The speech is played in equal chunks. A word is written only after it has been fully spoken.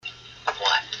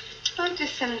went to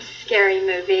some scary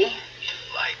movie.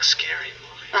 You like scary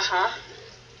movies? Uh-huh.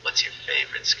 What's your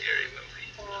favorite scary movie?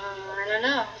 I don't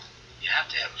know. You have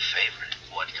to have a favorite.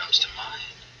 What comes to mind?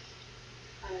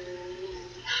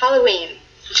 Halloween.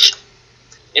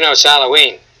 You know, it's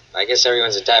Halloween. I guess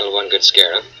everyone's entitled to one good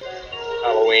scare, huh?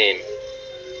 Halloween.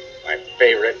 My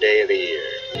favorite day of the year.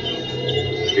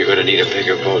 You're gonna need a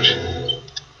bigger boat.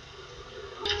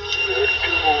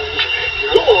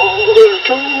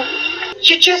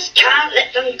 You just can't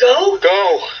let them go.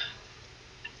 Go!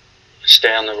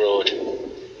 Stay on the road.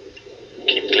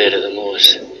 Keep clear to the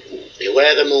moors.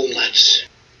 Beware the moonlights.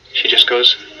 She just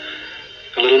goes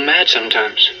a little mad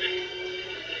sometimes.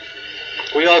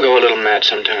 We all go a little mad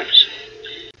sometimes.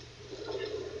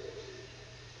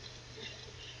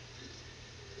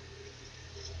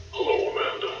 Hello,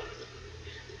 Amanda.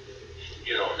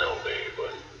 You don't know me,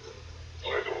 but I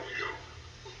know you.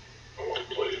 I want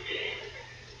to play a game.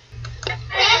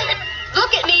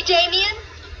 Look at me, Damien.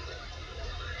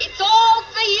 It's all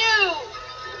for you.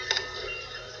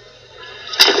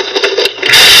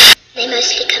 They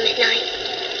mostly come at night.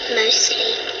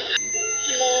 Mostly.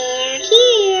 They're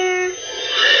here.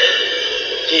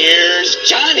 Here's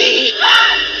Johnny.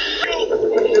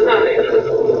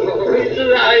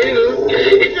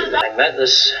 I met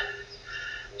this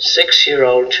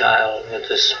 6-year-old child with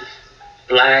this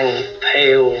blank,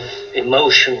 pale,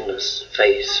 emotionless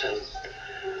face and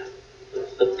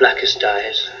the blackest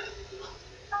eyes,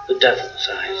 the devil's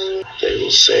eyes. They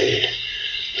will say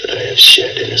that I have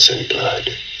shed innocent blood.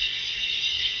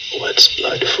 What's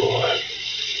blood for,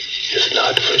 if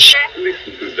not for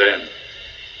Listen to them.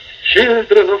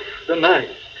 Children of the night.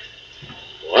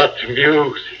 What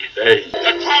music they...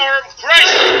 The power of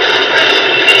Christ!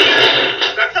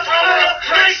 The power of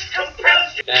Christ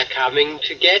compels you! They're coming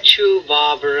to get you,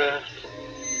 Barbara.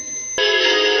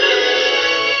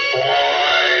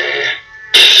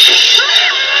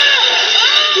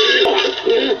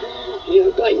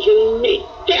 You're going to meet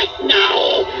death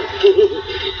now.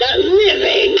 The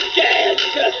living dead.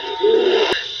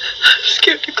 I'm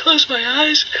scared to close my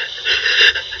eyes.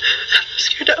 I'm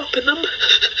scared to open them. I'm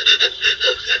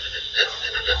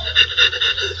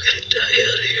gonna die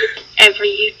out here. Whatever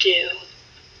you do,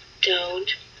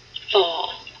 don't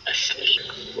fall asleep.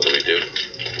 What do we do?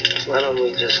 Why don't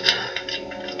we just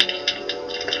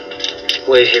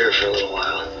wait here for a little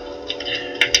while?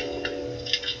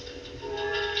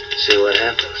 See what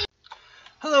happens.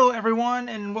 Hello everyone,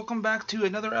 and welcome back to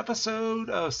another episode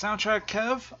of Soundtrack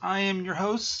Kev. I am your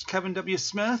host, Kevin W.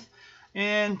 Smith,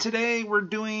 and today we're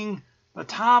doing the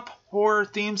top horror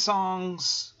theme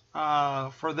songs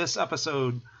for this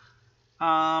episode.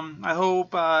 I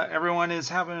hope everyone is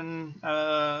having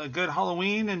a good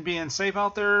Halloween and being safe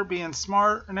out there, being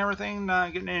smart and everything,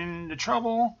 not getting into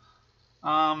trouble.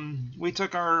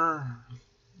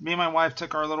 Me and my wife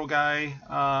took our little guy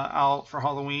out for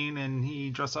Halloween, and he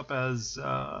dressed up as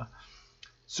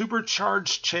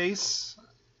Supercharged Chase,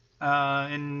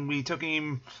 and we took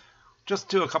him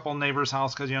just to a couple neighbors'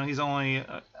 house because he's only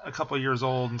a couple years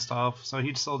old and stuff, so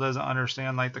he still doesn't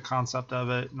understand like the concept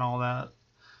of it and all that.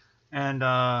 And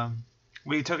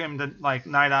we took him to like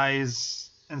Night Eyes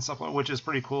and stuff, which is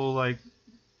pretty cool. Like,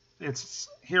 it's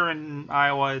here in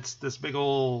Iowa, it's this big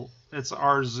old, it's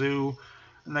our zoo.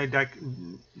 And they deck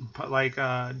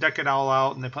it all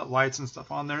out, and they put lights and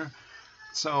stuff on there.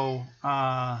 So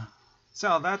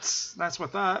that's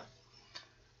with that.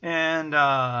 And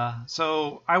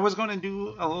so I was going to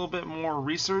do a little bit more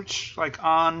research, like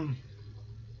on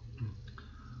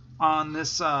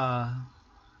this on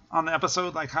the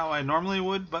episode, like how I normally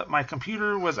would, but my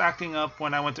computer was acting up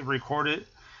when I went to record it.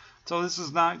 So this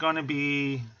is not going to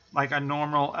be like a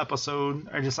normal episode.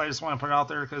 I just want to put it out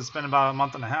there because it's been about a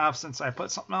month and a half since I put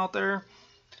something out there,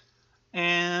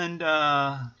 and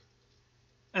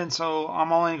so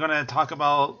I'm only going to talk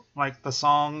about like the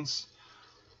songs.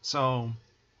 So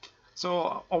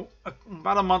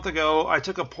about a month ago, I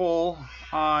took a poll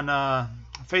on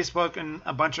Facebook and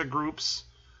a bunch of groups,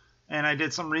 and I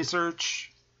did some research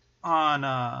on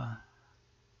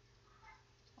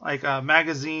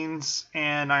magazines,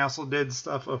 and I also did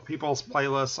stuff of people's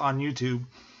playlists on YouTube.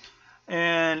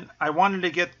 And I wanted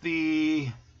to get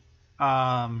the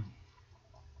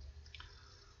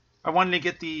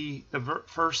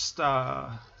first.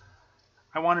 I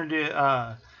wanted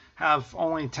to have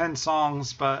only 10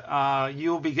 songs, but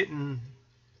you'll be getting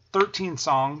 13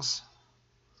 songs.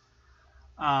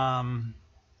 There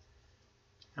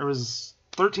was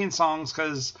 13 songs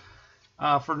because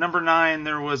for number 9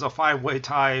 there was a 5-way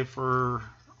tie for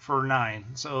 9.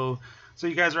 So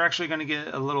you guys are actually going to get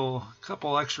a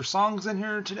couple extra songs in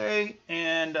here today,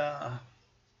 and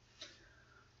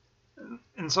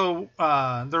And so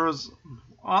there was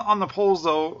on the polls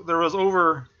though, there was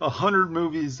over 100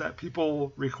 movies that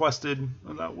people requested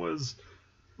that was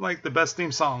like the best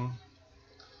theme song.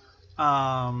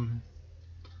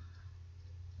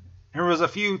 There was a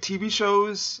few TV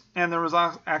shows and there was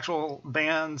actual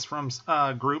bands from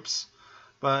groups,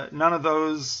 but none of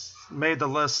those made the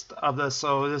list of this.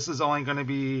 So this is only going to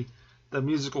be the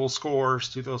musical scores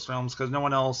to those films because no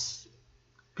one else.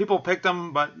 People picked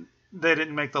them, but they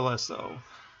didn't make the list though.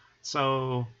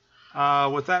 So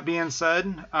with that being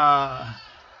said,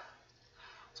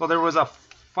 so there was a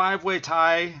 5-way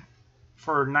tie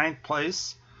for 9th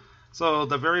place. So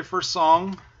the very first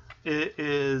song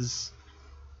is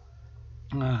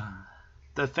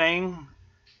the Thing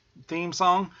theme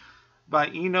song by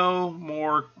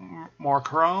Ennio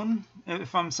Morricone,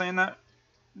 if I'm saying that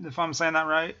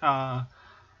right.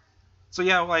 So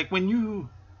yeah, like when you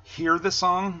hear the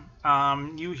song,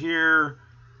 you hear,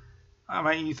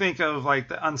 you think of like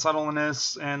the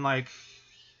unsettledness and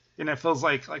it feels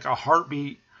like a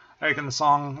heartbeat, like in the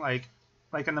song,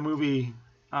 like in the movie.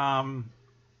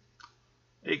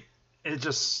 It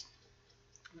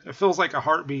feels like a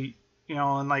heartbeat,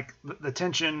 and like the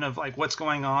tension of like what's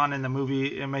going on in the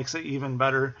movie, it makes it even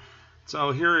better.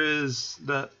 So here is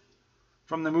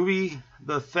from the movie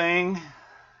The Thing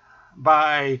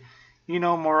by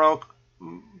Ennio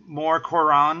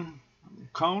Morricone.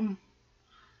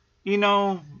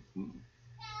 Ennio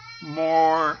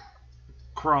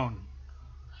Morricone.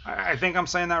 I think I'm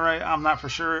saying that right. I'm not for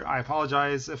sure. I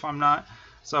apologize if I'm not.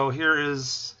 So here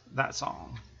is that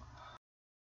song.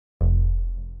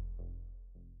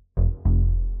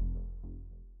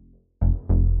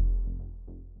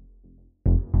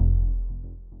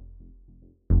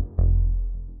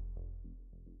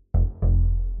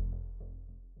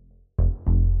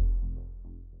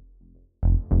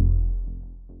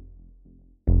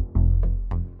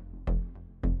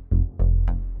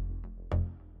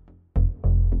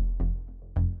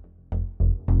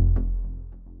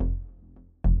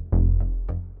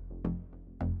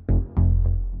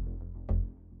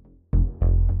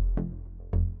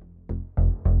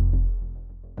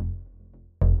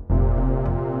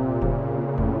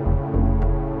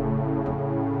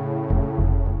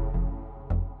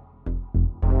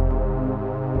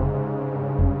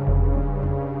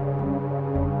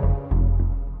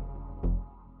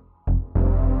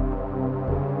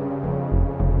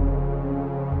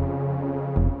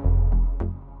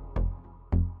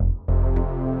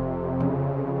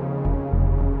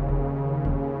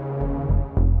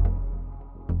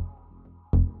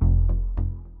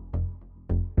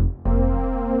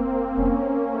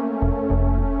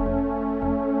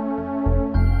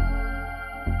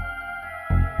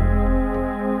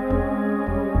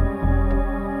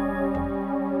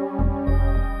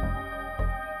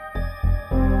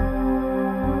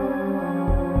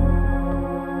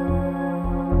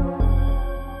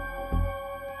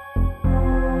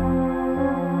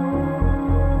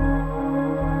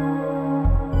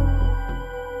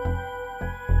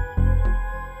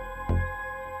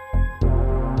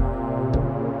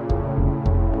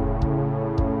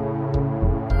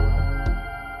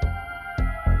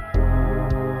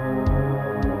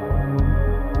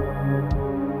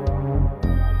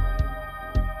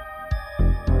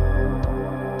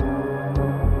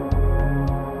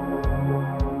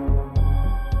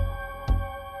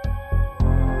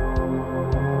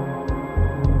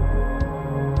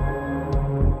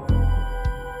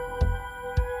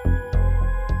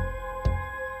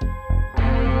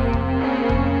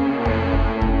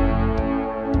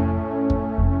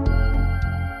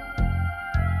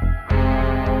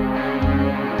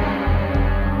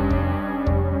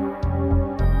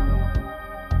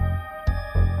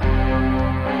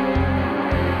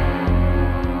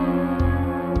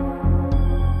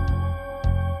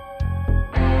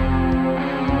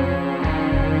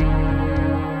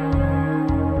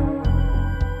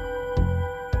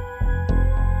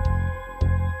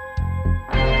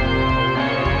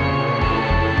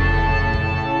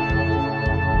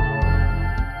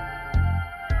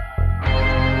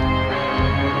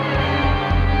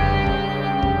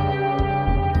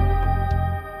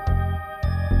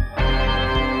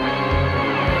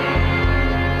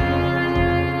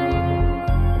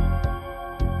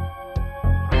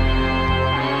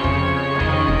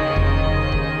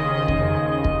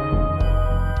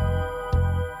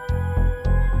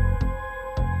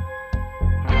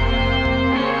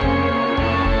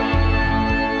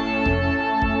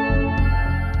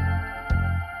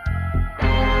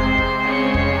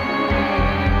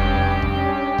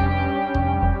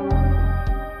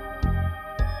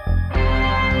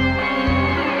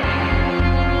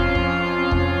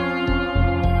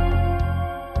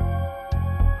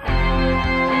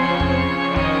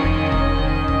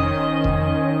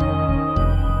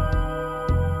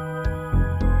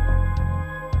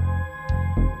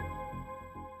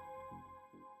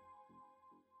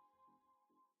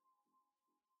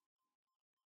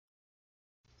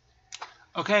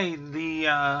 Okay, the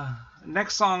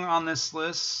next song on this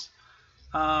list.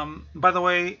 By the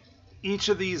way, each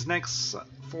of these next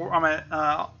four,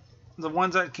 the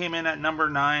ones that came in at number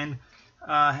 9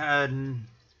 had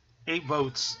 8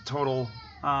 votes total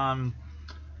on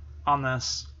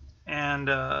this, and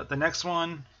the next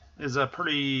one is a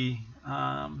pretty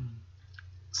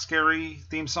scary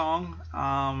theme song.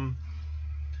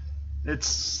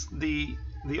 It's the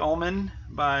Omen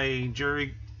by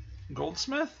Jerry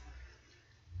Goldsmith.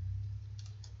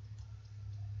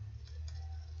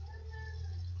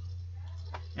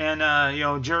 And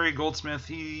Jerry Goldsmith,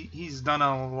 he's done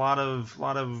a lot of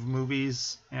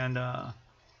movies, and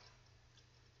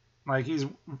he's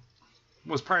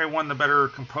was probably one of the better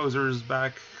composers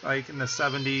back like in the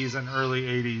 70s and early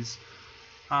 80s.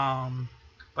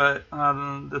 But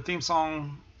the theme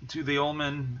song to The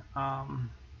Omen, The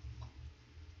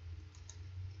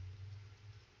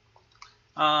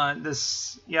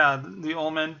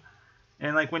Omen,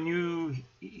 and like when you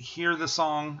hear the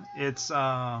song, it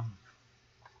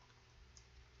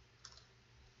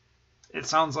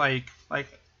sounds like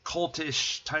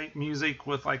cultish type music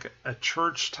with like a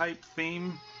church type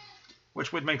theme,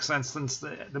 which would make sense since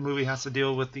the movie has to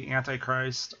deal with the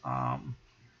Antichrist. So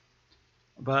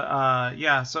the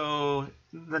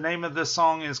name of this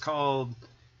song is called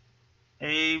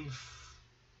Ave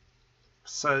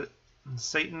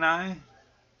Satani.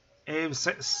 Ave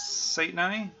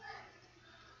Satani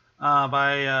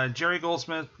by Jerry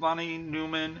Goldsmith, Lonnie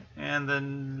Newman, and the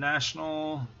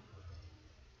National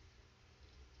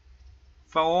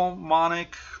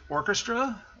Philharmonic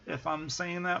Orchestra, if I'm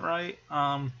saying that right.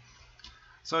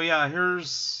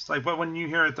 Here's but when you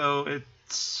hear it though,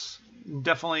 it's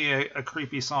definitely a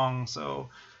creepy song.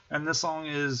 And this song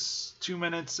is 2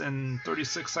 minutes and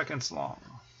 36 seconds long.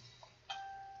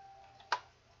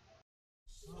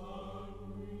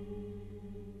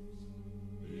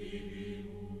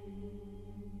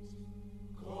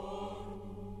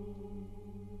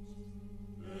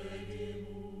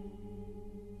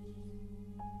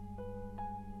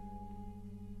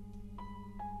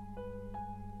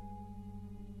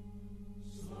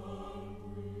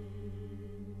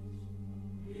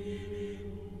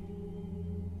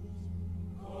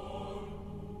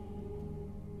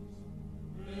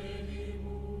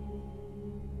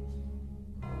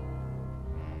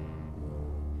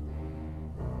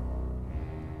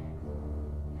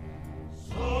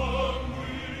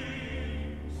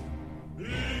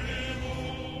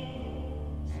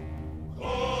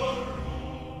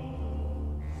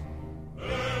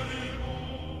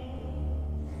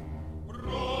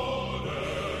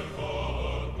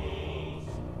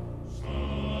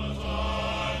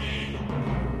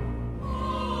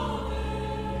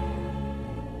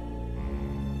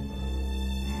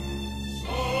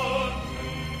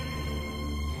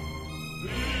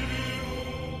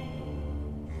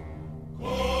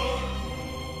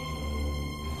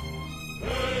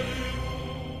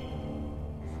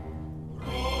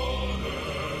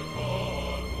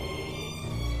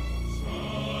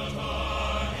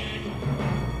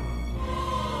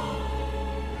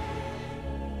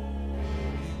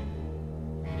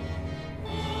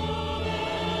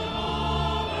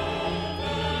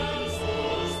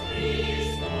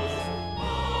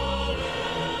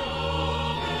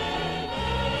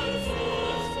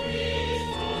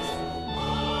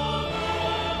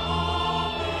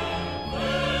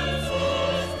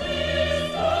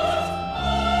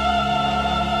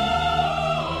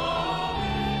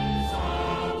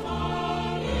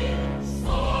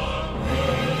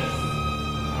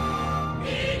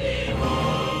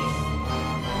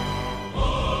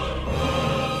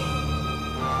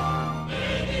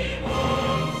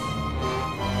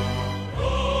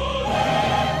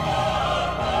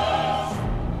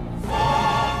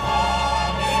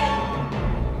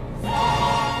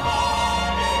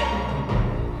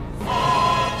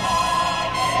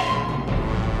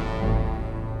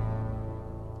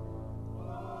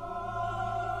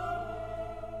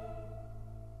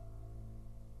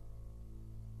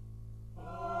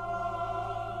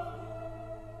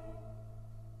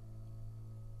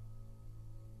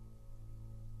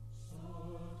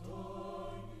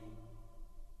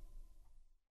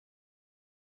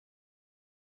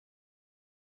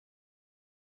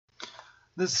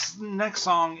 This next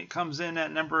song, it comes in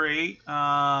at number 8.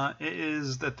 It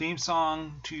is the theme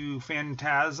song to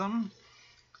Phantasm.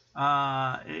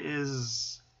 It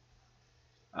is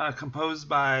composed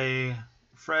by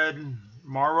Fred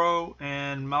Morrow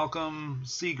and Malcolm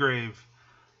Seagrave.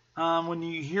 When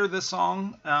you hear this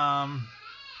song,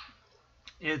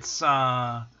 it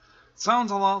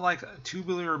sounds a lot like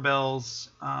Tubular Bells.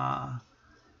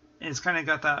 it's kind of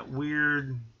got that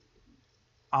weird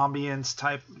ambience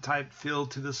type feel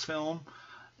to this film,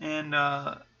 and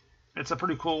it's a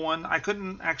pretty cool one. I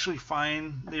couldn't actually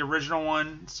find the original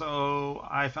one, so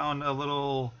I found a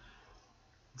little,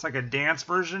 it's like a dance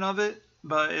version of it,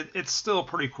 but it's still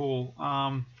pretty cool.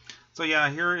 So yeah,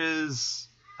 here is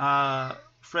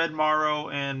Fred Morrow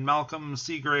and Malcolm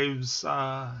Seagrave's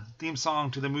theme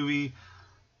song to the movie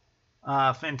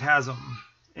Phantasm.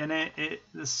 And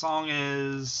this song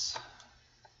is,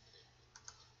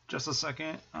 just a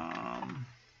second,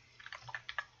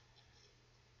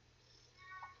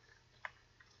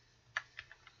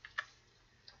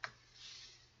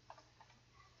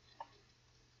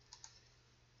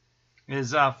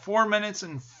 is 4 minutes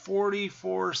and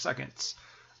 44 seconds.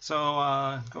 So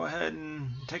go ahead and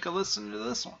take a listen to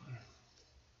this one.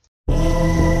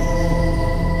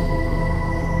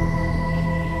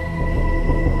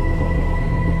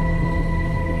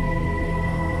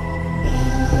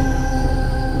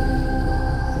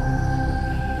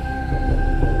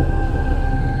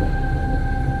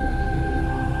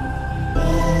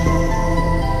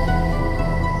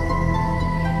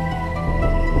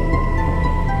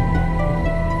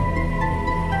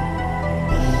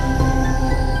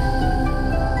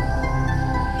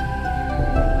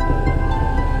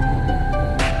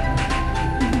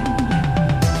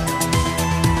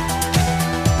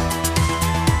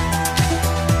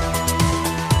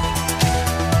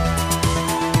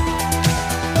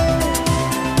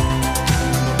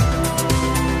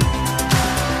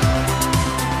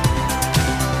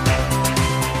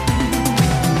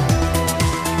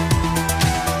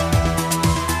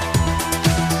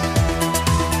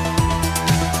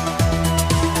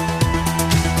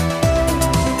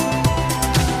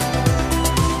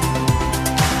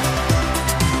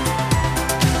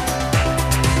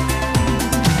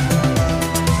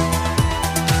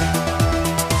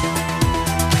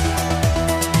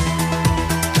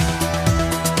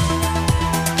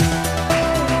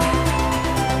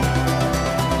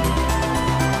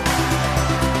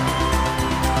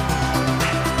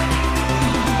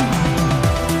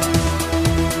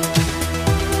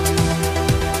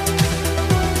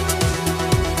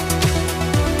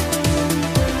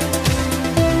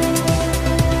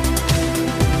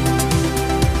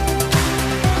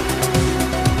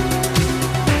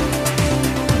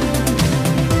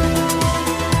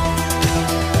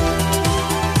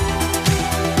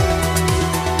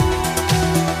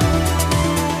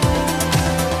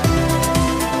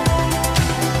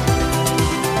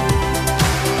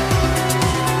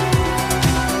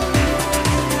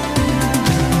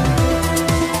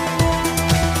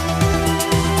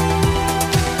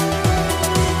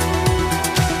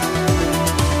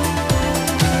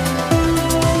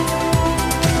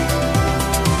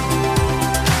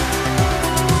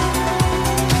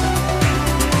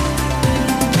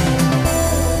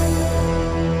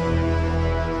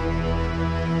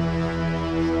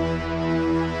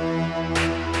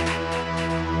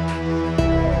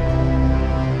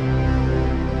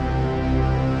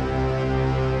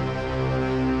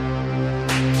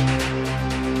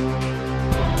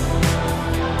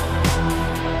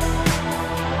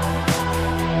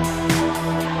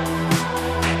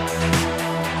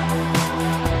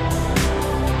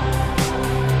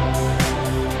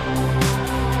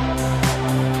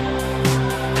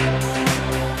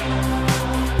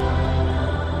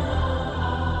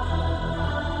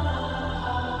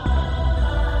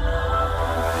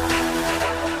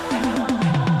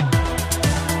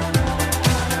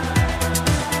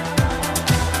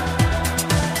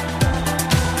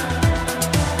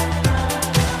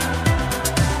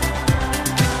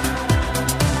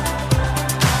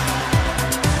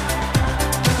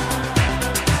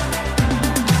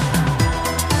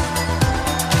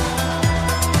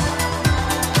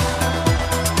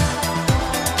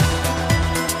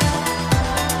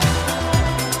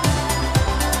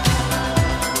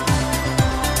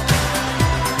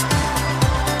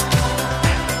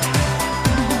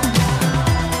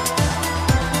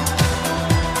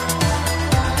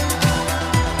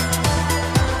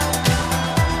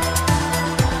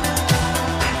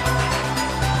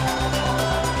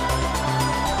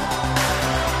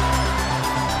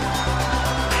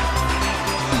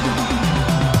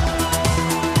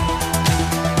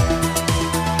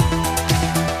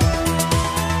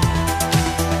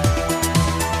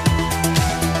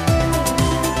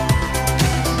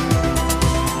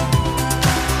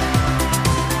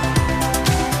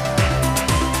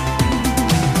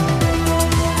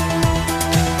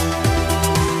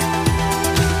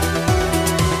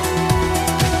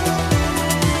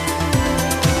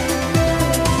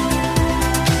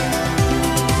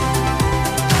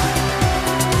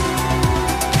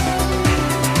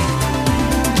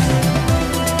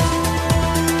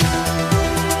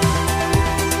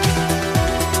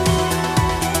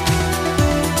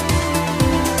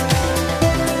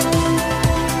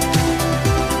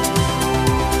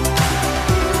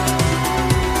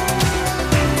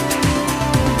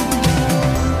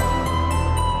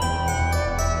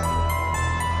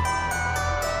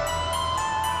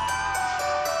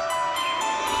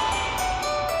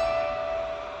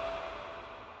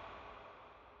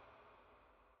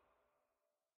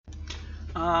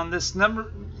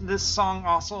 This song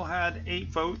also had 8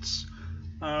 votes.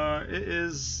 It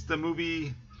is the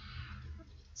movie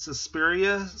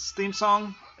Suspiria's theme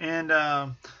song, and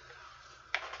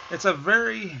it's a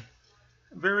very,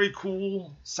 very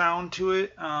cool sound to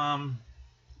it.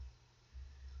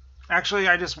 Actually,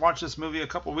 I just watched this movie a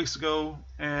couple weeks ago,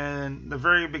 and the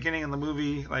very beginning of the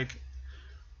movie, like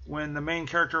when the main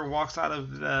character walks out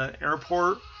of the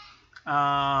airport,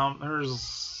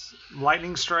 there's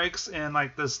lightning strikes, and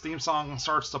like this theme song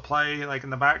starts to play like in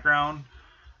the background.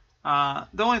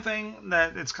 The only thing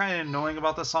that it's kind of annoying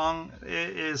about the song,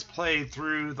 it is played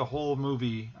through the whole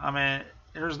movie. I mean,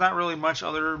 there's not really much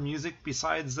other music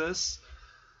besides this,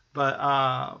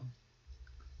 but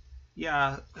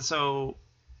yeah, so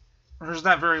there's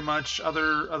not very much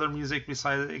other music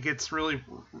besides it. It gets really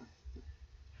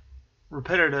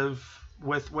repetitive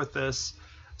with this.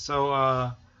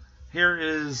 So here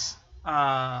is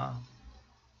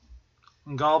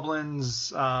Goblin's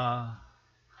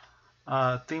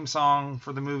theme song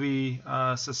for the movie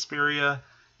Suspiria,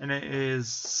 and it is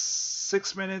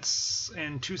 6 minutes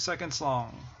and 2 seconds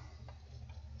long.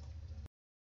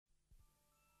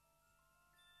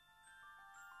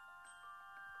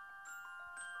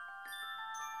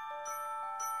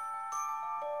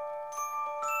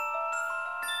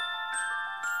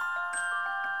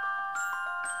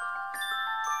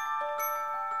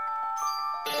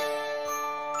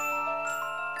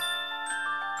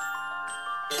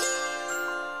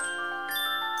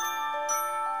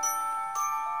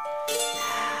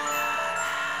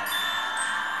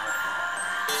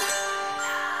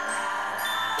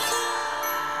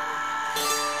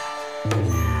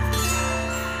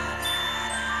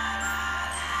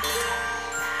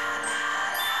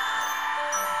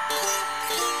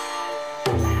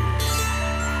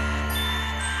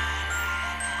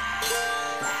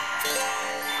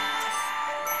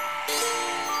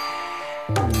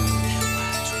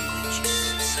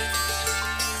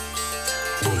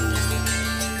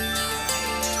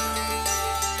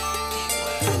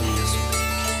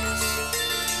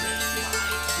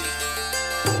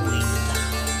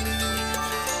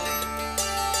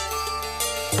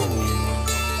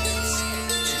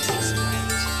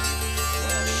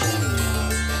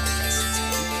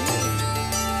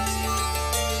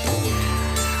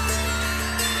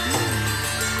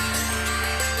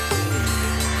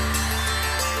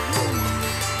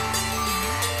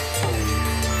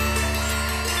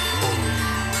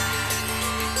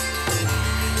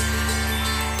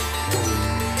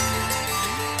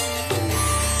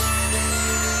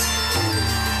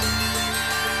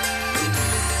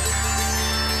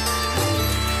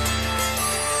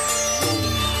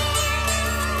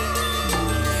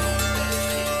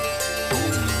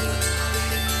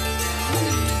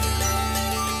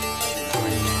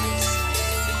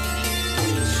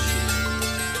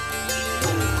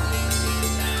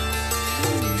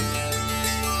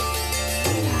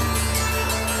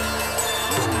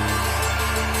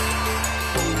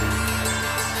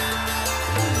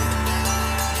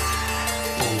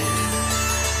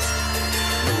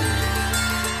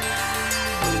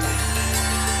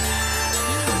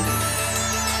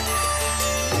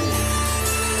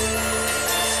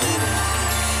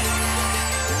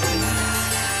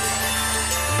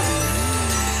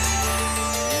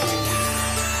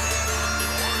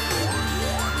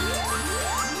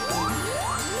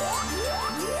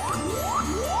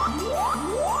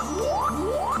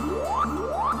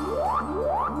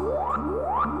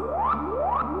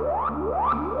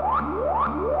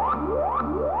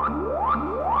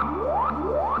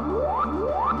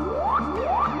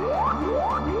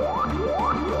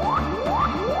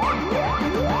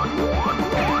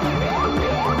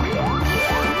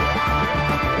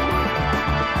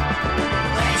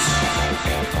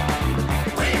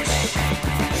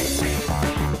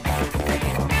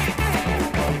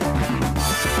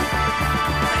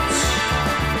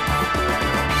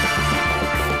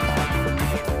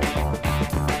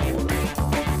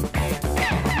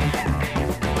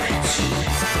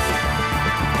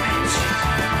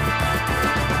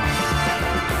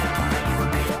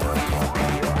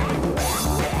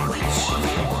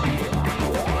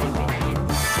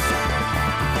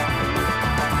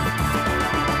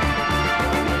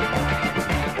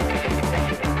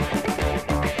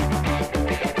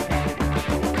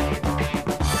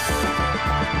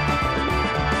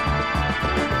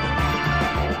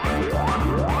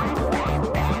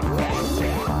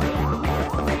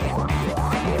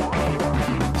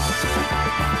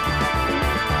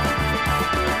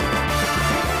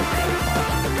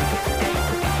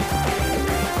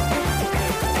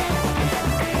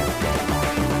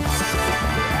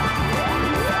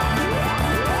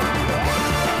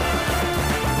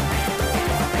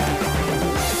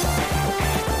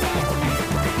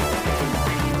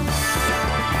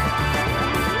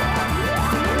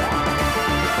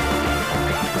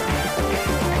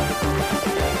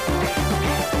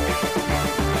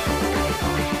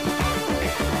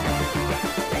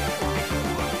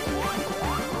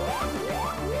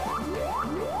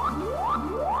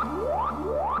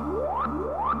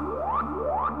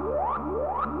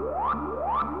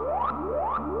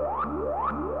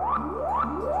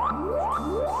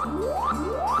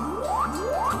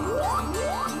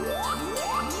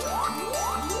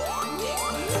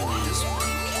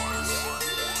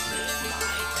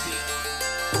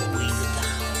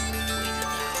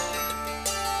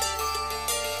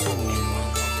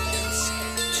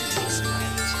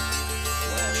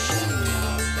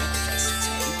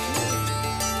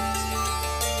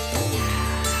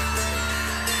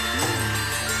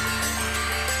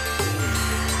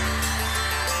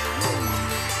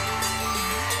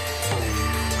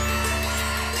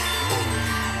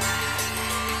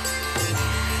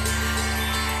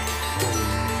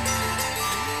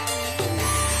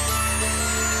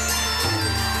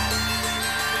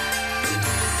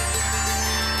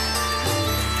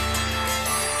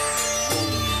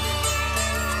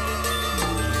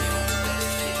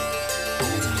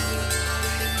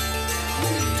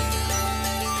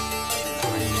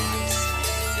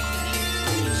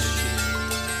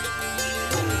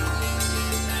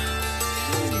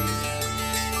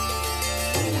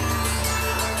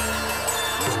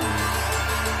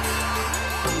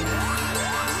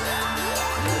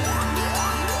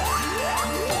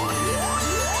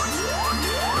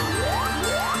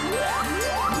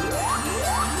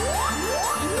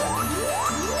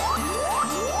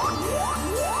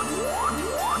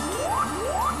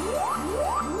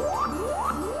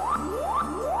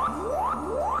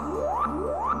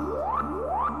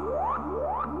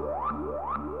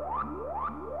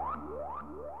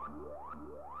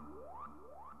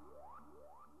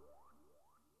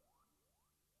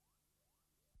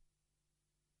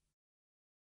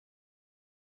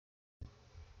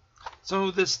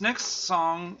 So this next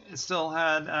song still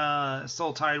had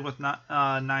still tied with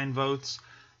 9 votes.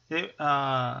 It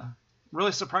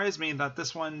really surprised me that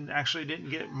this one actually didn't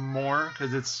get more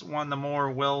because it's one of the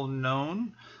more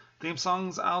well-known theme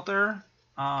songs out there.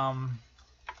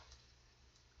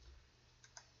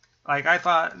 Like I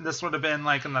thought this would have been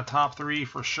like in the top 3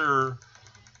 for sure,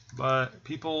 but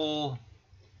people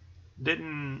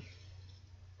didn't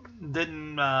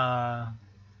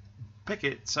pick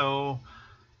it. So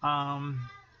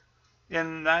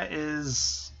and that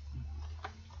is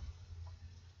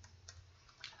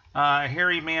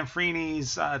Harry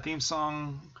Manfrini's theme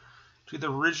song to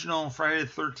the original Friday the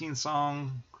 13th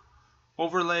song,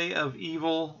 Overlay of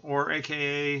Evil, or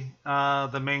AKA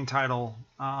the main title.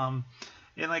 And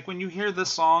like when you hear this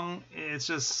song, it's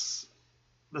just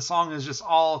the song is just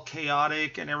all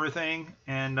chaotic and everything,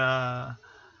 and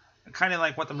kind of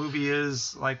like what the movie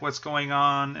is, like what's going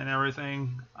on and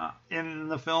everything in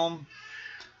the film.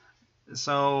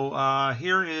 So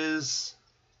here is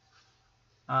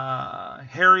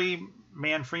Harry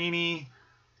Manfrini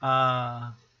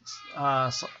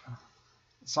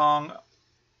song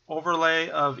Overlay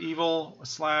of Evil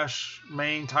 /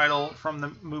 main title from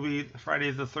the movie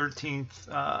Friday the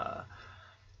 13th.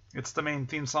 It's the main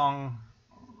theme song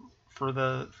for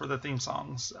the theme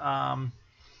songs.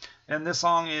 And this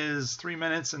song is 3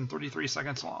 minutes and 33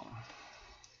 seconds long.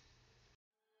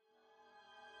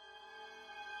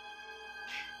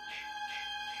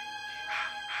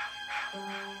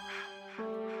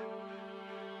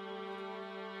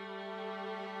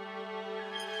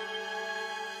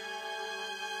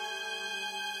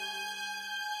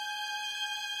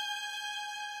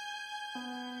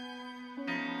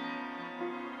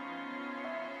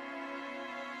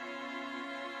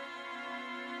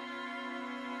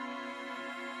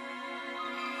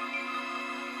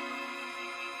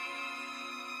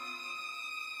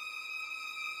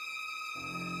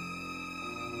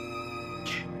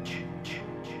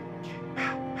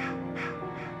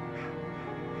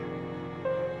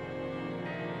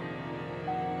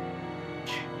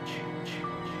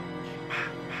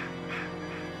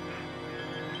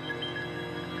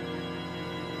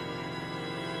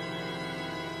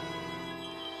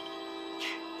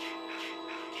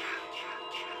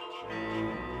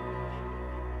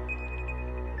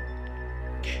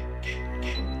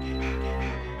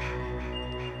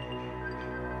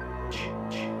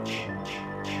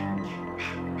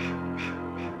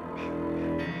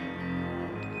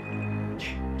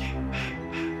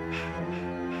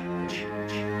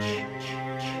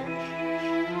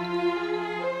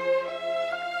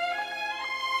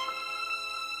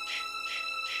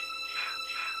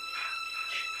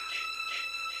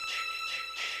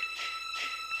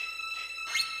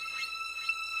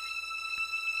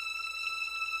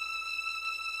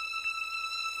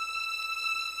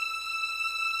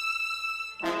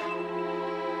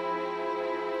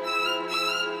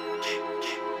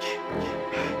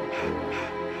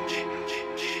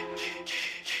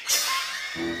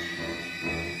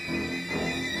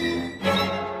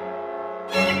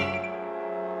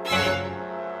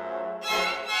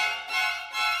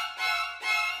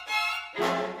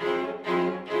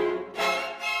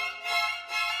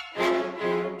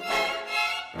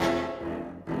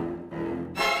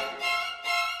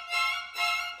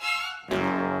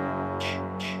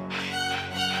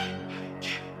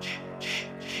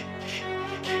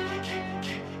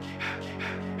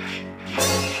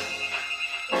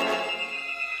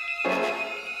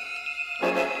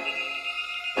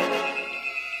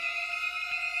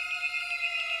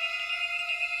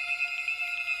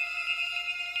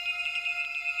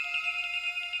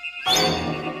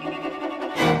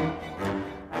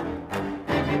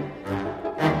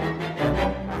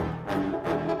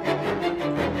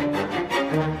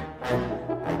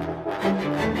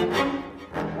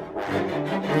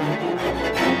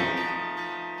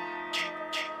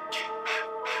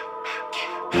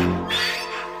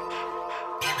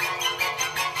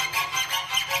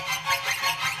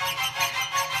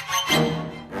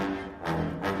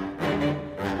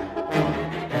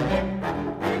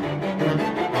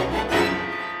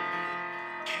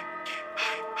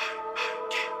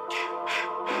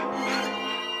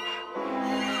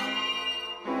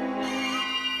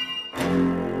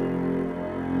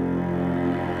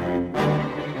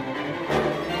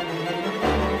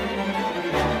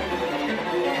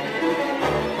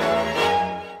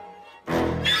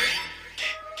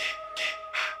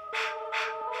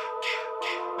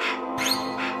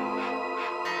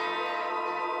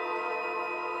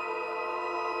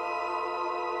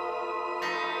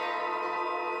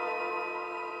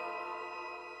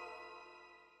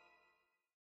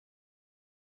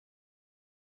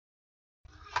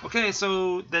 Okay,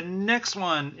 so the next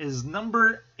one is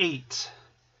number 8.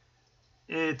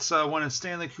 It's one of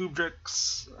Stanley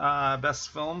Kubrick's best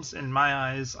films, in my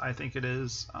eyes. I think it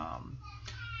is.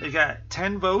 It got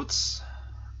 10 votes.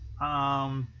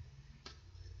 And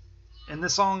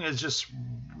this song is just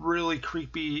really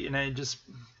creepy, and it just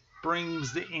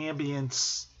brings the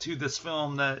ambience to this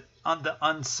film, that the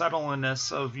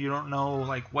unsettledness of you don't know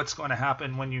like what's going to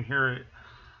happen when you hear it.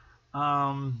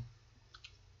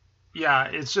 Yeah,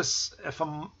 it's just a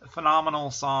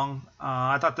phenomenal song.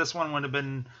 I thought this one would have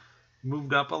been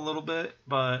moved up a little bit,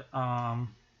 but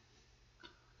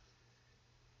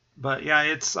yeah,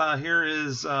 it's here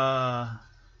is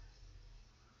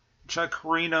Chuck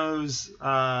Reno's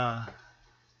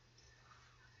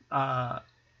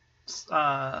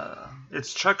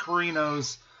it's Chuck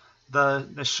Reno's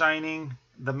The Shining,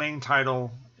 the main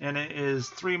title, and it is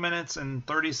 3 minutes and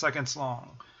 30 seconds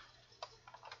long.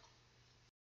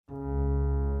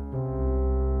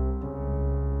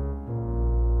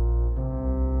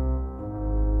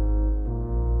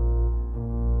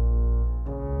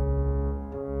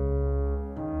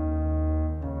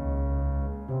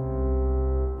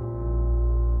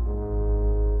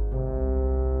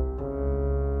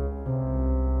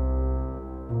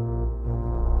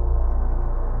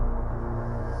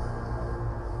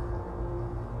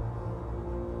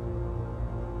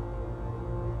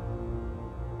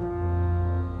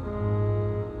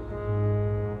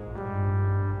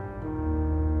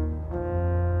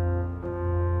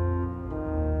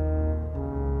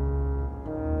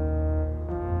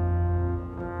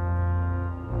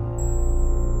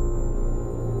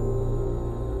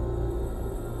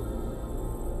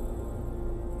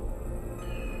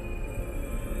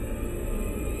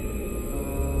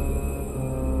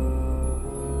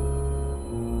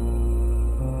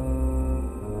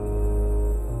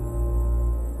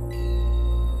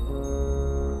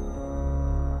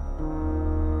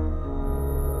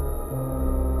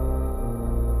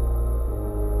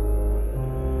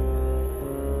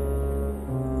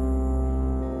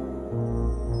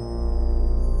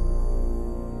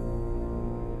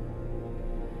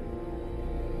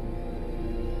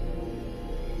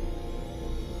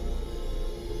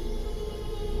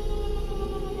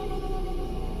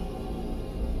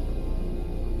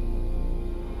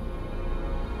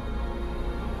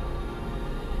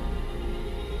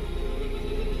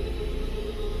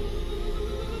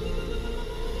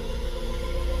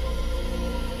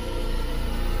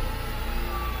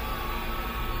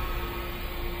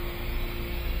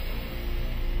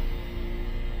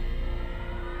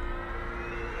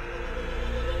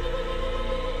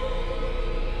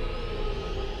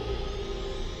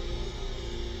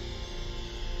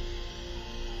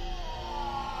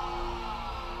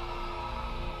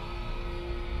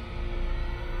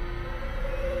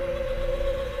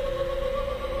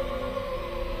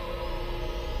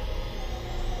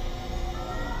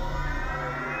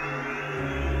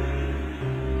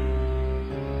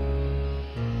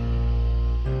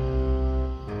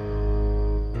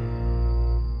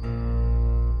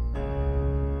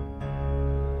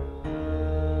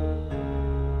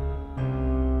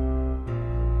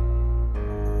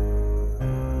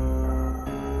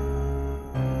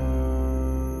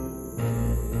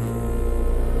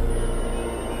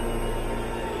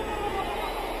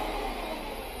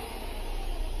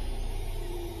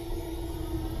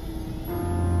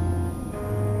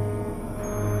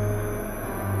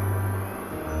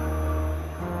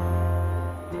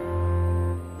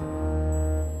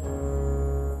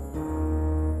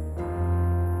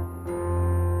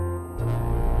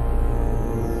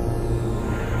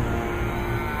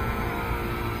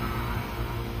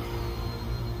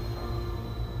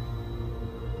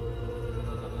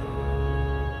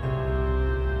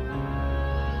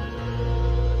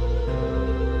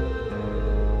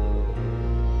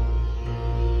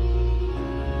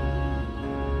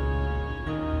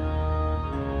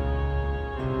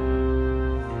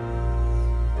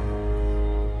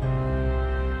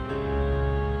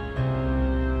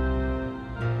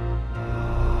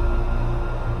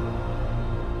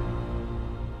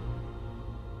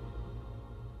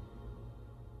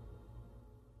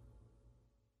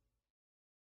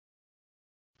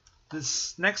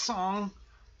 This next song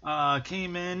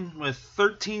came in with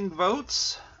 13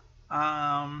 votes.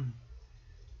 And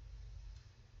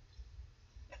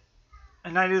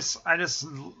I just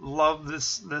love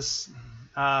this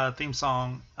theme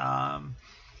song.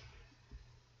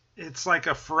 It's like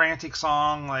a frantic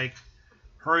song, like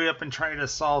hurry up and try to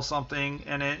solve something,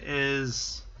 and it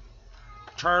is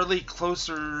Charlie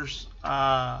Closer's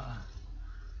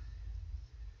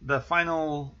the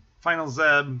final Final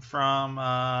Zeb from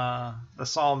the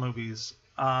Saw movies.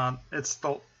 It's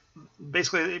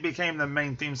basically it became the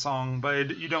main theme song,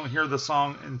 but you don't hear the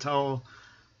song until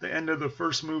the end of the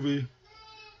first movie,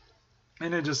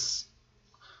 and it just.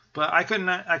 But I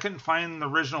couldn't find the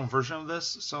original version of this,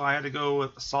 so I had to go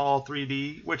with Saw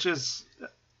 3D, which is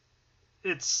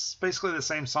it's basically the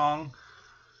same song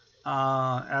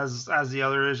as the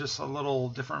other, is just a little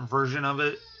different version of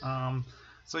it.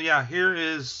 So yeah, here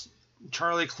is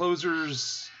Charlie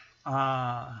Closer's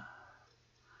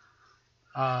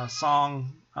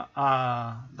song,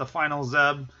 The Final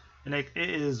Zeb, and it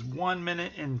is 1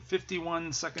 minute and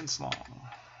 51 seconds long.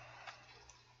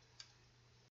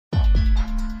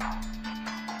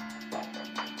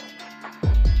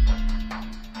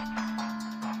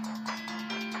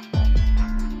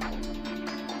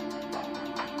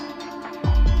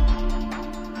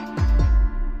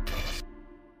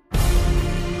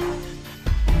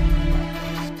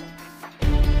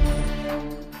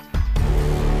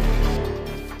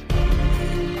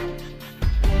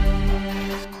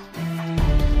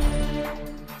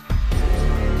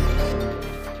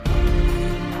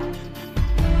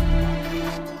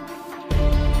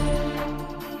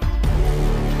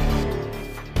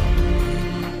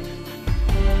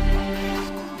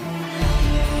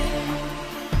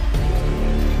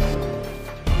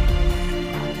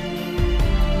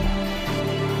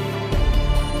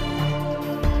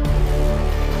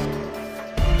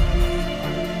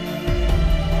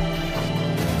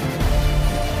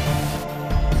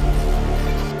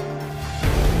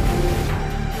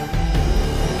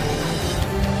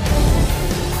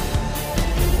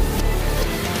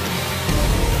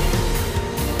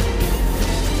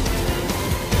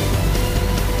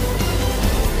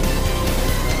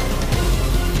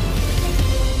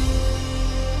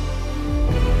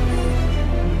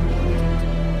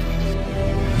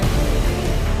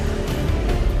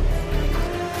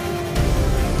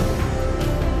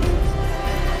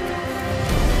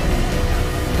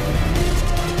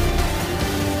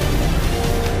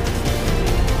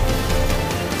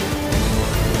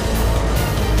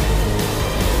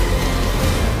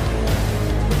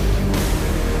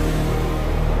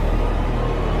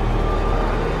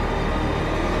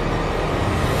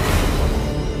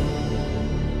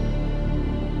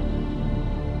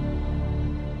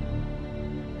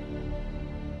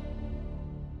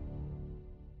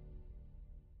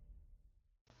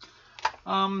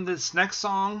 This next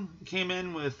song came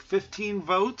in with 15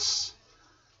 votes,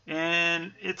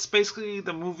 and it's basically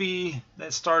the movie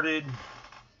that started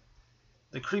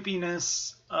the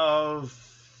creepiness of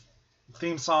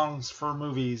theme songs for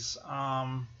movies.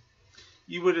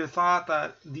 You would have thought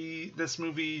that this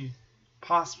movie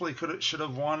possibly should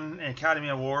have won an Academy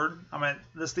Award. I mean,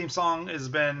 this theme song has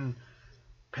been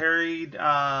parodied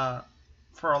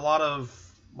for a lot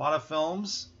of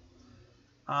films.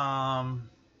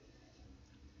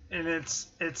 And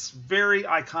it's very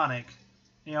iconic,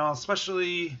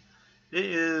 especially it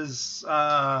is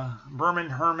Berman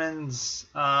Herrmann's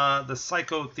the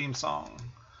Psycho theme song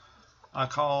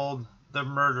called The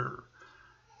Murder.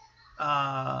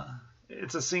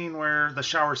 It's a scene where the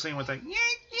shower scene with a yoink,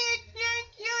 yoink, yoink,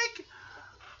 yoink,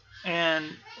 and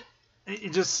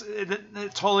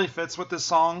it totally fits with this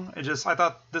song. I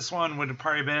thought this one would have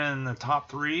probably been in the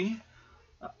top 3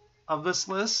 of this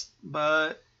list,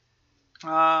 but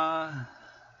and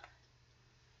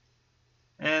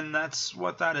that's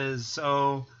what that is.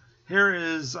 So here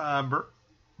is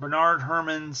Bernard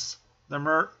Herrmann's The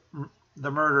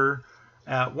Murder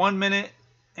at 1 minute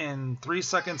and 3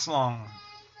 seconds long.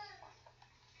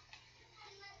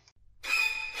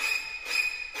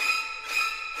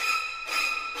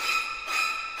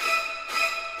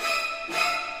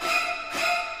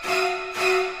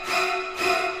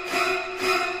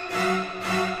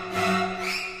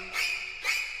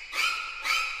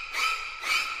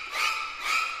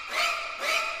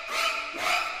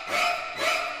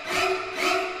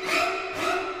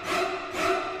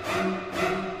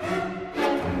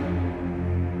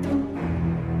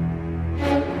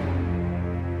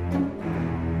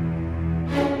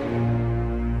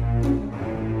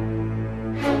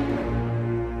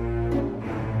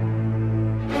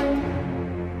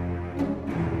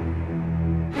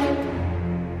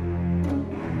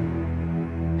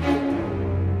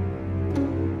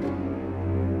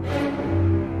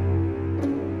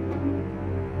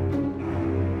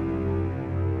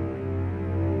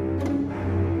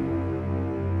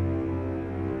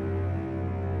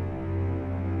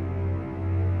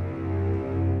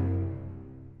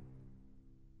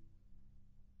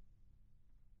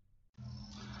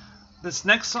 This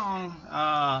next song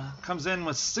comes in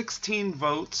with 16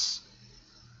 votes,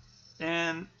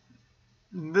 And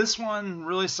this one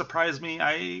really surprised me.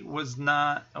 I was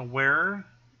not aware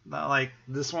that like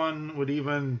this one would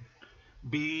even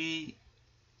be.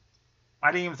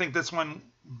 I didn't even think this one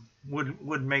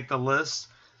would make the list,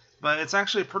 but it's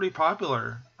actually pretty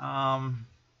popular.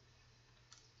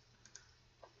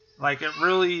 Like it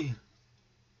really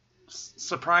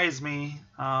surprised me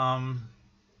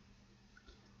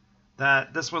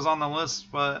that this was on the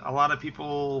list, but a lot of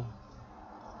people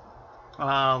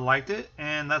liked it,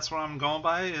 and that's what I'm going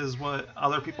by, is what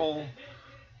people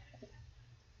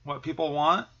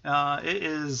want. It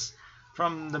is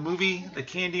from the movie The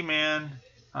Candyman,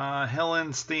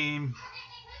 Helen's theme,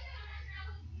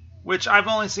 which I've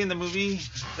only seen the movie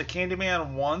The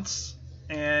Candyman once,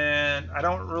 and I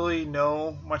don't really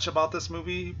know much about this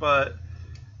movie, but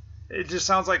it just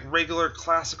sounds like regular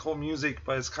classical music,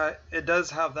 but it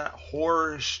does have that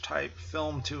horror-ish type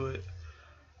film to it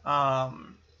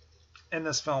in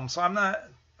this film. So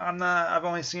I've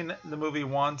only seen the movie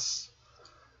once,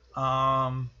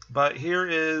 but here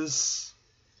is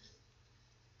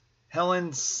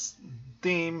Helen's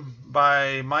theme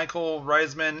by Michael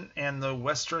Reisman and the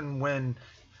Western Wind,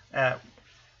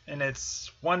 and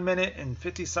it's 1 minute and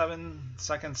 57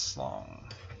 seconds long.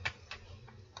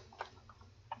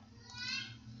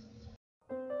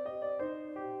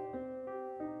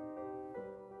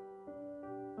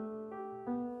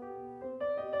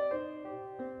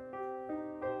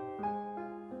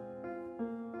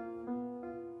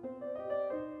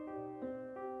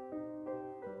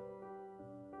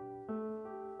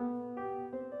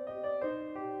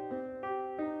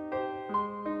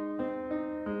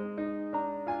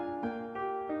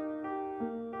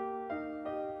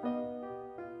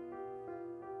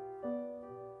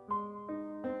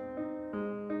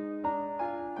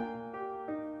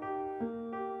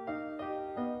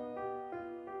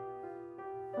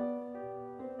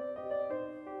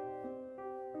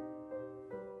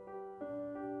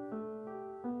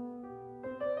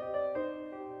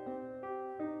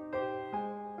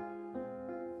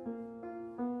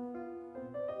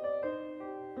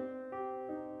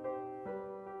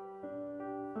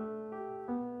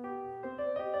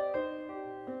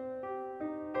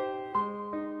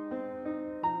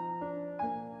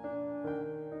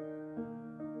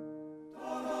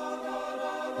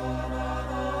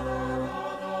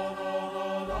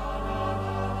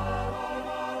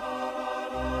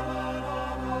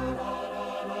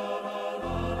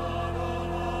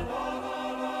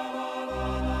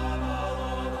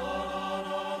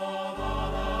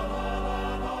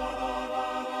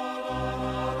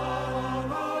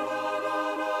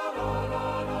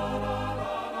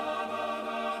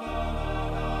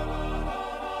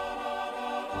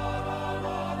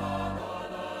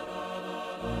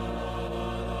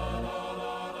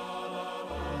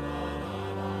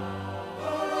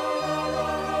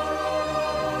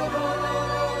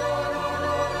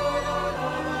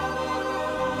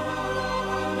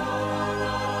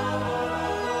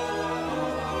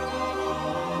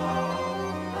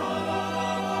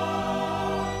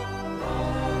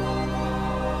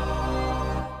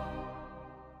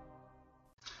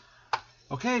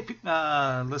 Okay,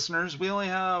 listeners, we only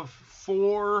have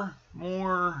 4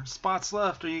 more spots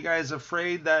left. Are you guys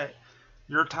afraid that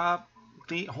your top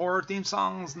horror theme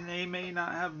songs may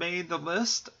not have made the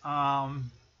list?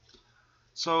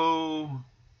 So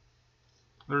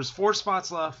there's 4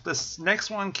 spots left. This next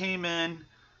one came in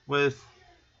with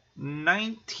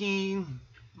 19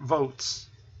 votes.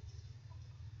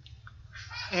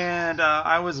 And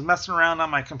I was messing around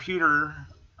on my computer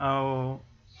a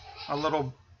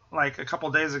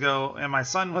couple days ago, and my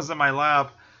son was in my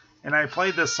lap, and I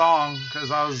played this song because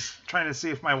I was trying to see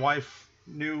if my wife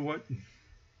knew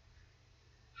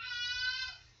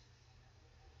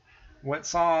what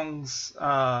songs,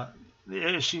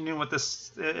 if she knew what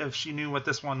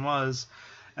this one was.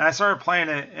 And I started playing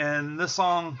it, and this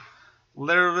song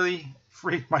literally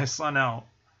freaked my son out.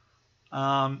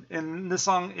 And this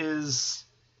song is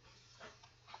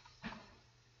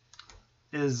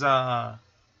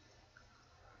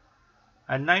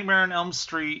A Nightmare on Elm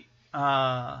Street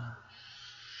by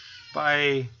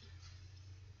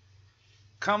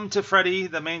Come to Freddy,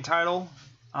 the main title,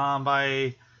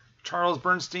 by Charles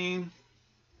Bernstein.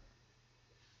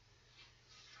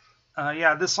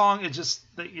 This song is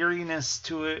just the eeriness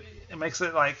to it. It makes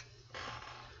it like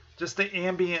just the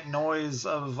ambient noise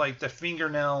of like the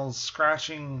fingernails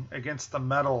scratching against the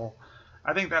metal.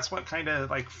 I think that's what kind of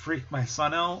like freaked my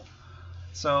son out.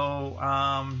 So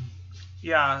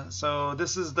so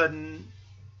this is at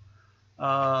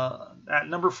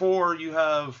number 4 you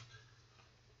have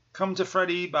Come to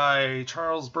Freddy by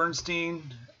Charles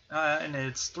Bernstein. and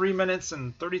it's 3 minutes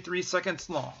and 33 seconds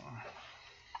long.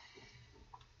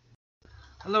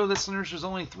 Hello, listeners. There's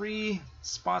only 3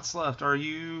 spots left. Are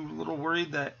you a little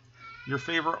worried that your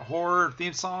favorite horror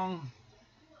theme song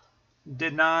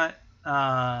did not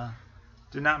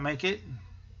make it?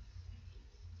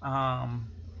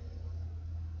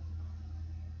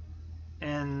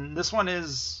 And this one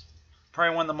is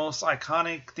probably one of the most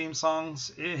iconic theme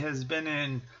songs. It has been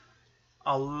in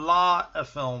a lot of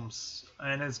films,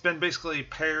 and it's been basically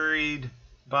parodied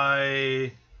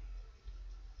by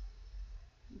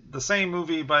the same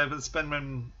movie, but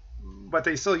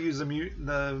they still use the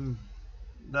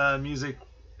music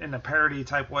in a parody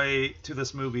type way to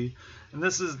this movie. And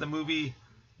this is the movie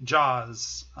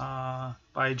Jaws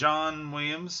by John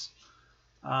Williams.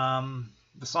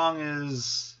 The song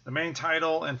is the main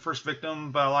title and First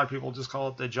Victim, but a lot of people just call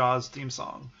it the Jaws theme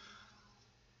song.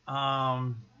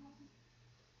 A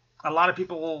lot of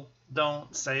people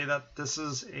don't say that this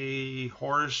is a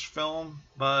horror-ish film,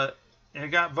 but it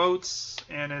got votes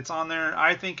and it's on there.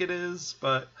 I think it is,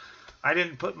 but I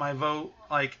didn't put my vote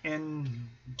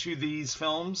into these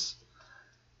films.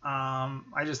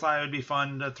 I just thought it would be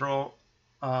fun to throw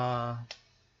to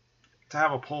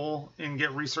have a poll and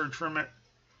get research from it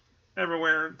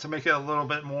everywhere to make it a little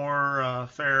bit more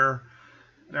fair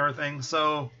and everything.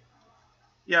 So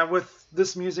yeah, with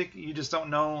this music, you just don't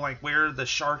know like where the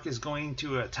shark is going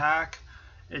to attack.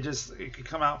 It could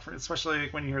come out for, especially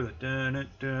when you hear the dun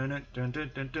dun dun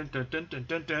dun dun dun dun dun dun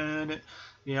dun dun.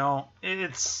 You know,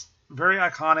 it's very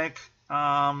iconic.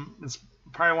 It's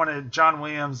probably one of John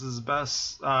Williams'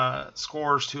 best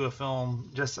scores to a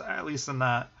film, just at least in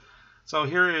that. So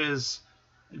here is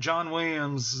John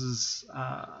Williams'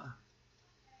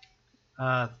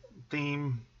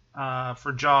 theme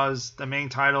for Jaws, the main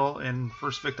title and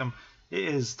First Victim. It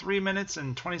is 3 minutes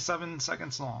and 27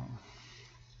 seconds long.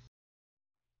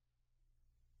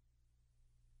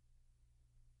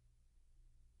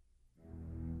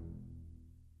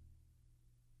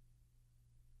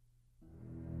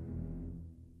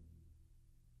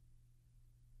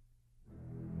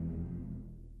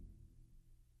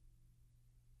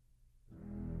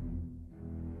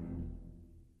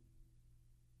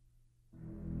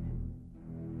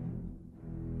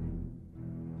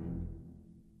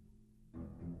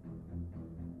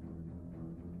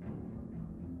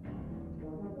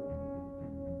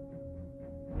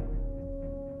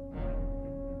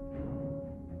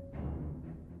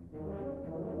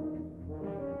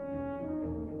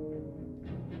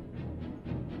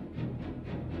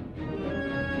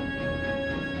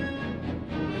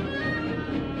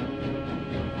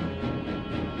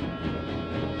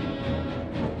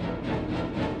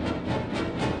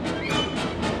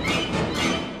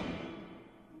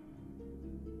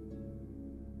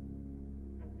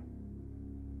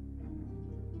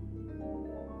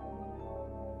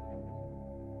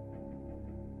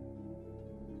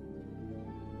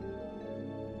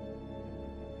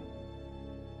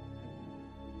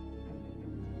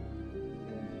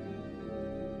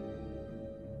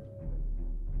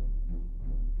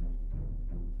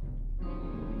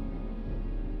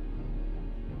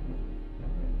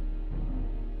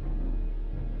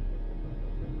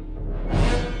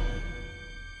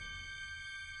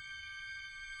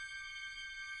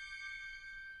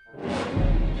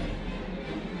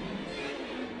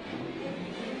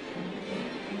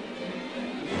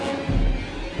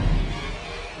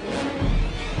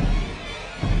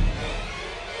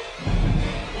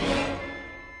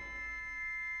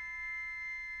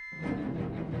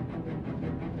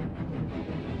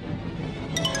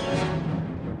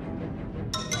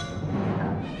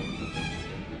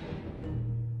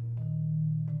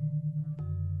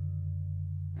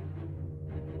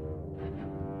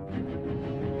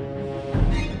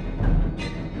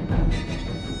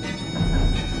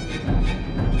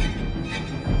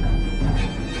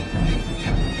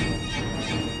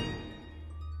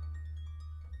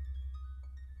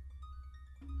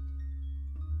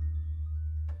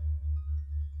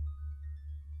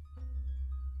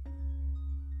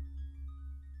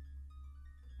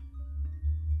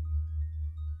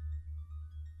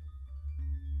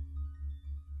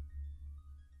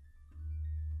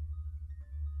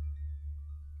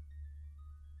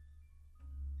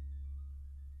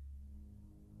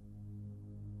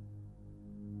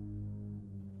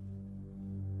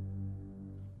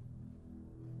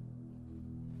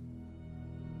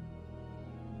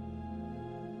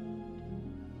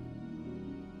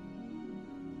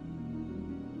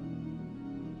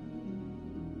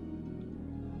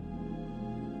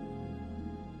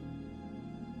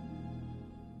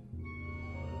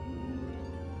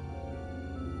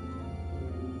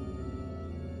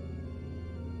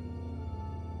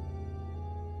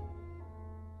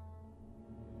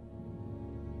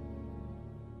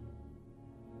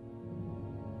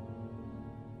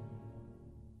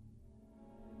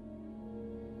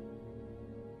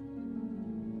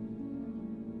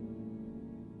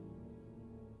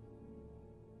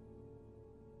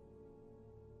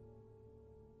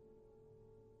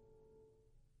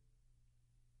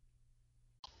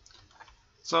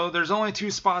 So there's only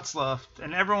 2 spots left,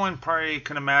 and everyone probably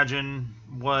can imagine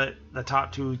what the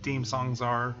top 2 theme songs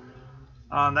are.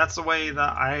 That's the way that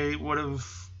I would have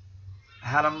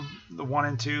had them, the 1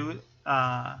 and 2.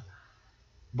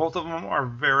 Both of them are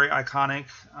very iconic,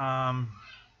 and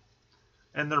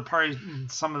they're probably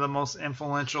some of the most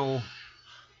influential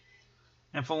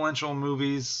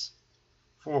movies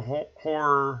for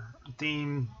horror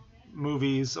theme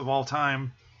movies of all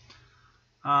time.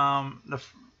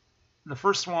 The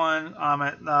first one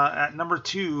at number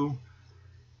 2.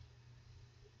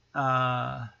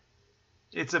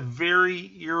 It's a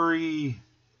very eerie,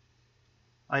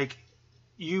 like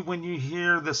when you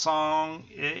hear the song,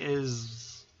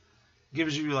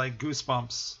 gives you like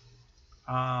goosebumps,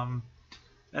 and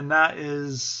that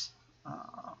is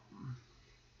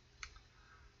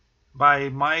by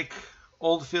Mike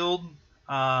Oldfield.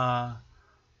 The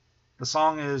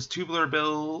song is Tubular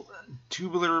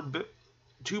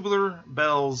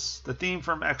Bells, the theme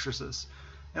from Exorcist.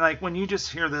 And like when you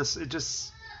just hear this,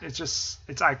 it's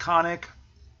iconic,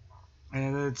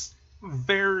 and it's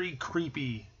very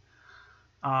creepy.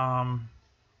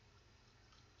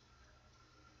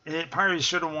 It probably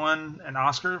should have won an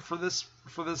Oscar for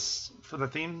the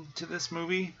theme to this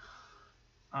movie.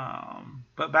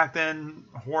 But back then,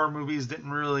 horror movies didn't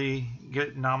really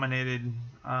get nominated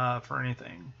for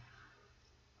anything.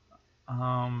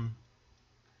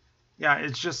 Yeah,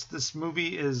 it's just, this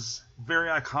movie is very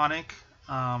iconic,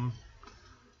 and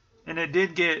it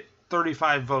did get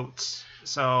 35 votes.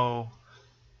 So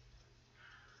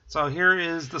here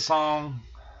is the song.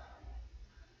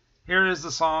 Here is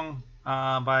the song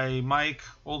by Mike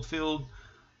Oldfield.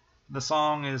 The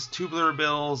song is Tubular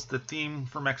Bells, the theme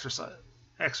from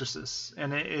Exorcist,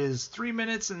 and it is 3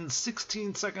 minutes and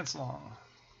 16 seconds long.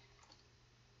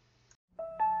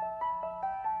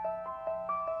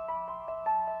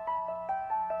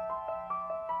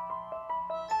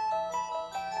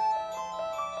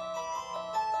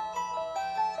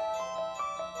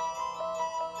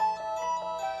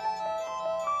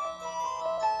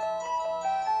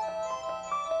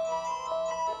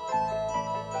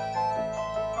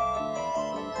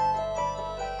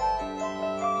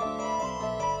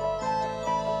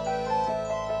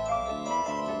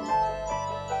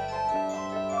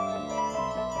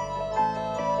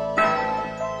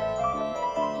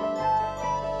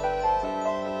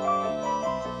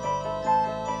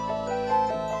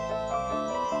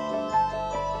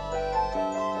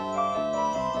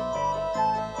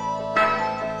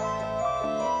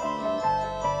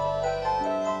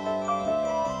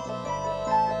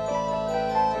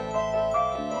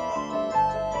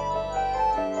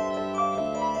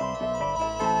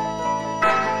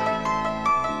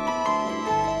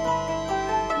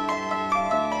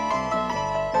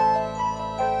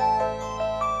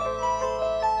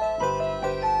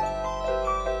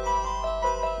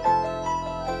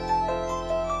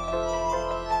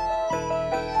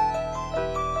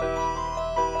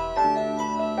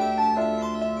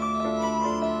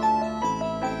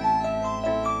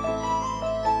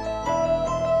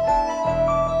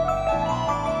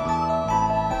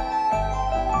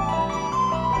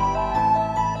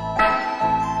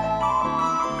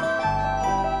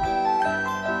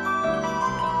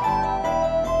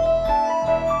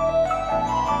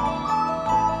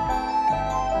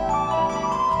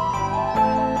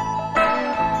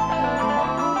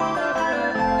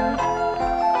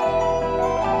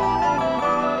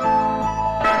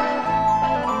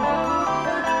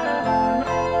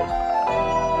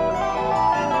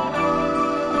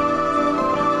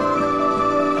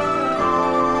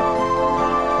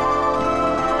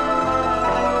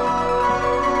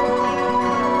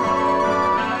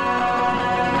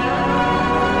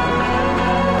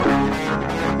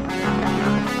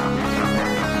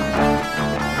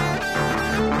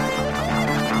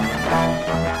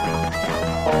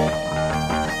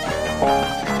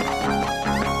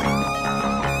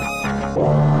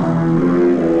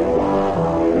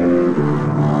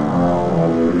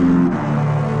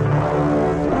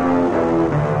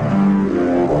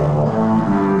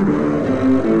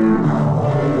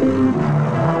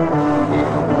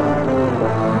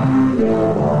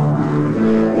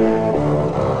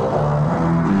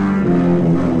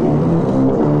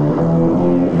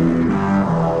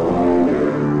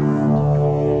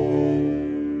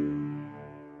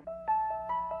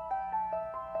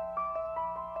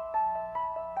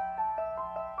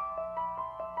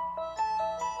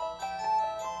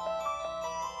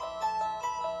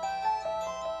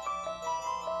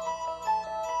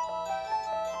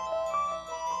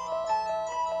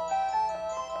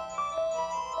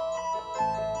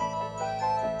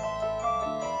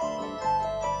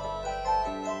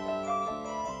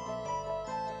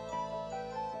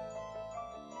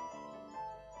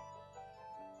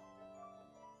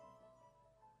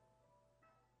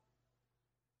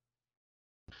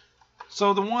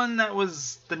 So the one that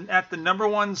was at the number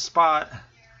one spot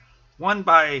won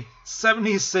by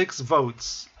 76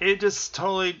 votes. It just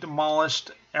totally demolished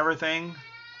everything.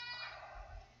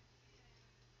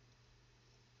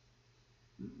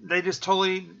 They just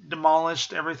totally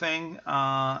demolished everything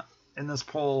in this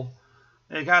poll.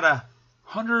 It got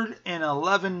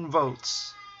 111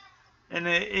 votes. And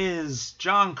it is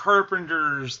John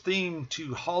Carpenter's theme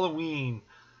to Halloween.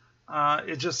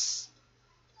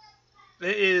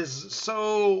 It is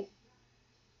so,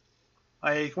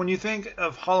 like, when you think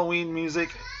of Halloween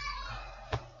music,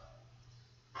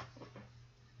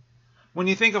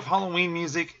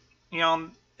 you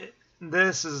know,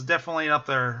 this is definitely up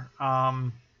there.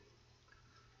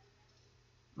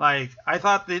 Like, I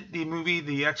thought that the movie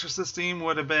The Exorcist theme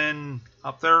would have been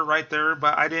up there, right there,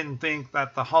 but I didn't think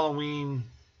that the Halloween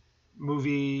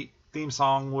movie theme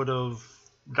song would have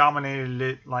dominated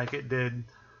it like it did.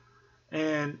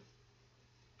 And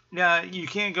yeah, you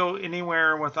can't go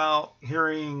anywhere without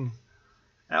hearing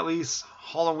at least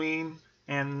Halloween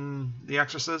and The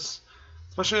Exorcist,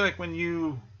 especially like when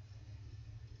you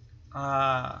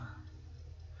John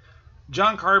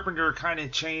Carpenter kind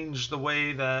of changed the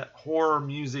way that horror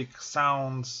music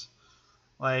sounds,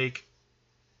 like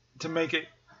to make it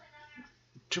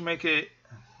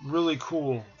really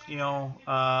cool. You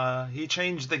know, he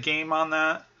changed the game on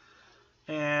that,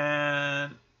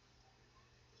 and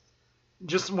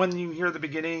just when you hear the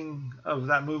beginning of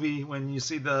that movie, when you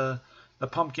see the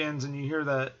pumpkins and you hear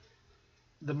the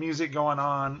music going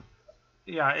on,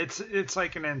 yeah, it's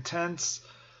like an intense.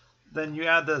 Then you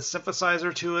add the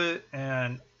synthesizer to it,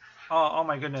 and oh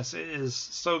my goodness, it is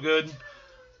so good.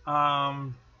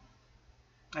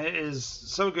 It is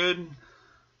so good.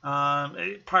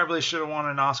 It probably should have won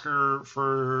an Oscar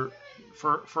for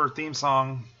theme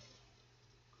song.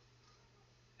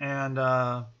 And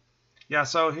yeah,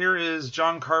 so here is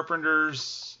John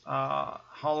Carpenter's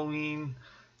Halloween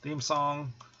theme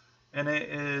song, and it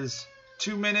is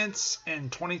 2 minutes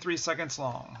and 23 seconds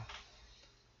long.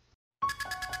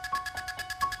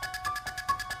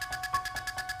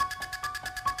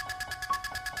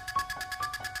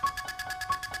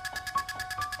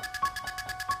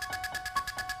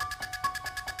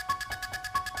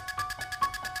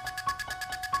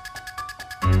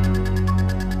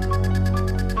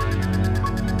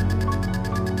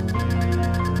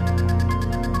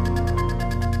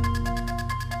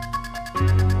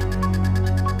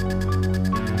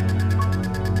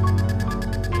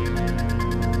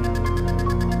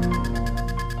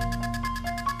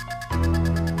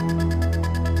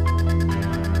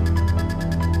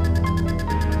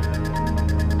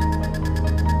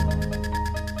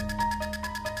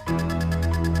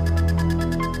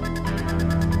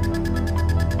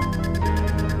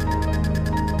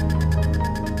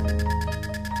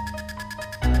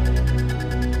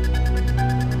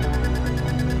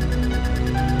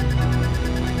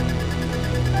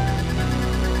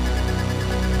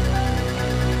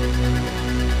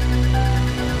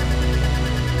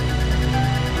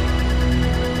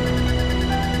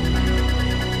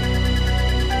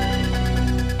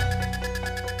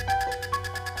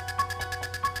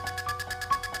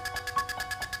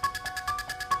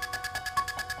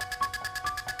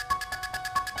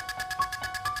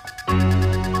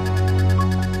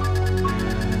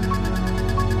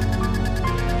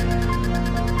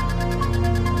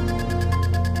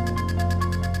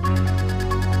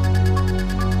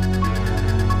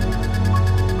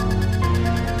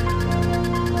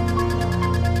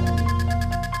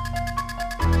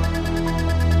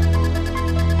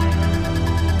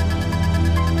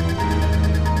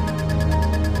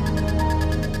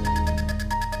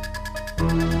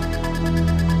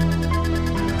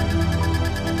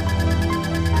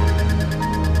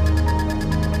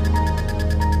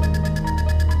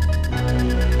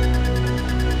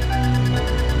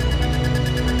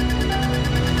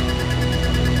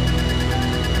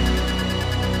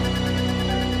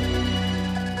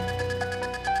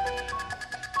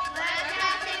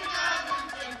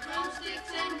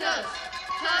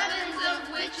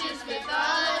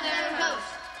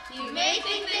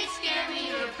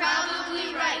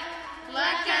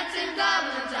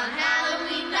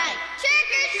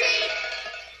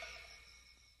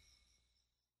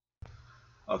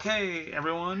 Okay,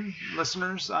 everyone,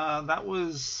 listeners, that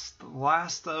was the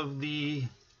last of the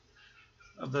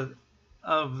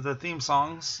theme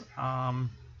songs.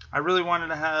 I really wanted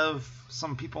to have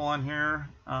some people on here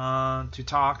to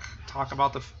talk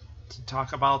about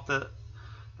the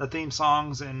theme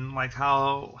songs and like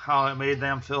how it made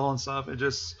them feel and stuff. It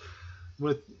just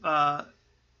with a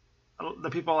the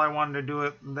people I wanted to do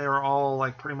it, they were all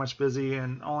like pretty much busy,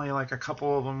 and only like a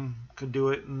couple of them could do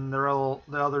it, and the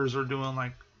others are doing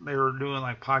like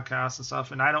podcasts and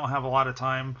stuff, and I don't have a lot of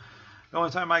time. The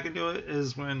only time I can do it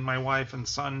is when my wife and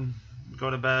son go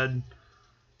to bed.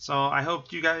 So I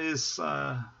hope you guys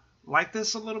like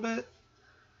this a little bit,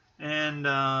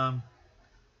 and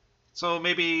so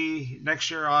maybe next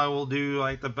year I will do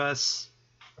like the best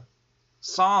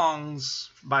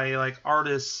songs by like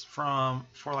artists for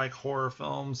like horror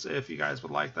films, if you guys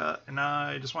would like that. And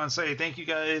I just want to say thank you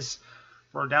guys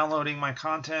for downloading my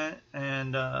content,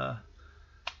 and I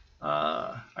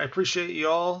appreciate you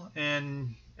all,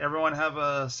 and everyone have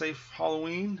a safe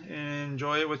Halloween and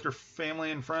enjoy it with your family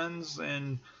and friends,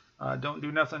 and don't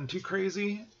do nothing too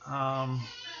crazy.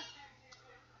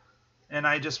 And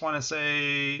I just want to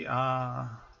say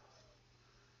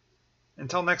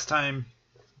until next time,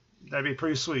 that'd be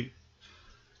pretty sweet.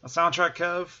 A Soundtrack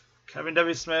Kevin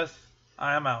W. Smith,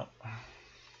 I am out.